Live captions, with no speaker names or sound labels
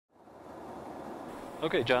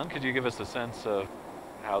Okay, John, could you give us a sense of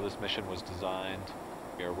how this mission was designed,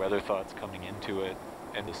 your weather thoughts coming into it,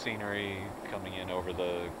 and the scenery coming in over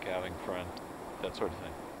the calving front, that sort of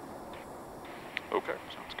thing? Okay,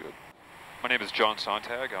 sounds good. My name is John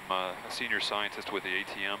Sonntag. I'm a senior scientist with the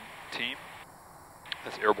ATM team.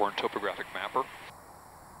 That's Airborne Topographic Mapper.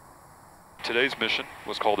 Today's mission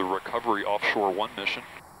was called the Recovery Offshore 1 mission,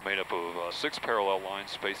 made up of 6 parallel lines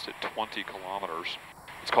spaced at 20 kilometers.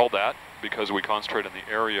 It's called that because we concentrate in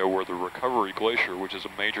the area where the Recovery Glacier, which is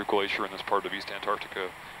a major glacier in this part of East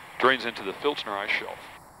Antarctica, drains into the Filchner ice shelf.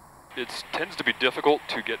 It tends to be difficult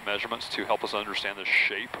to get measurements to help us understand the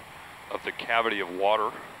shape of the cavity of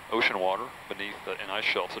water, ocean water, beneath an ice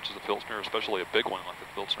shelf such as the Filchner, especially a big one like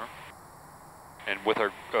the Filchner. And with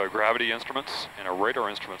our gravity instruments and our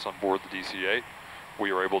radar instruments on board the DC-8,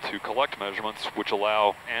 we are able to collect measurements which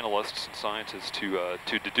allow analysts and scientists to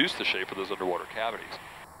deduce the shape of those underwater cavities.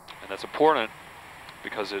 And that's important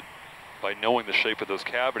because by knowing the shape of those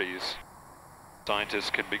cavities,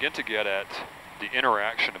 scientists can begin to get at the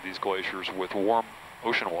interaction of these glaciers with warm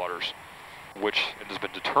ocean waters, which it has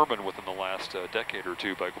been determined within the last decade or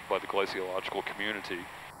two by the glaciological community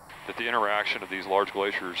that the interaction of these large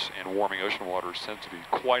glaciers and warming ocean waters tends to be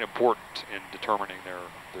quite important in determining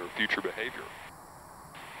their future behavior.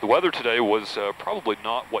 The weather today was probably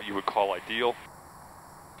not what you would call ideal.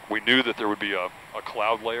 We knew that there would be a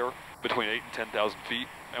cloud layer between 8,000 and 10,000 feet,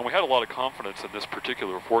 and we had a lot of confidence in this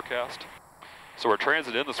particular forecast. So our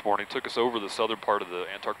transit in this morning took us over the southern part of the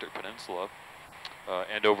Antarctic Peninsula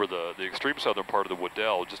and over the extreme southern part of the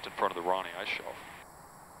Weddell, just in front of the Ronne ice shelf.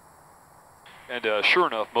 And sure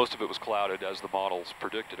enough, most of it was clouded, as the models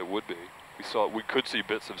predicted it would be. We could see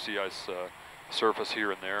bits of sea ice surface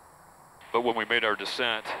here and there. But when we made our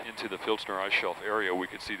descent into the Filchner ice shelf area, we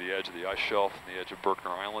could see the edge of the ice shelf and the edge of Berkner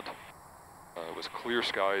Island. It was clear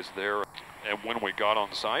skies there. And when we got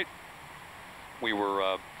on site, we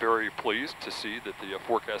were very pleased to see that the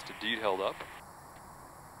forecast indeed held up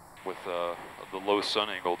with the low sun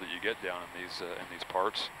angle that you get down in these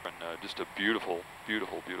parts, and just a beautiful,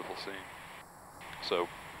 beautiful, beautiful scene. So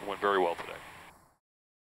it went very well today.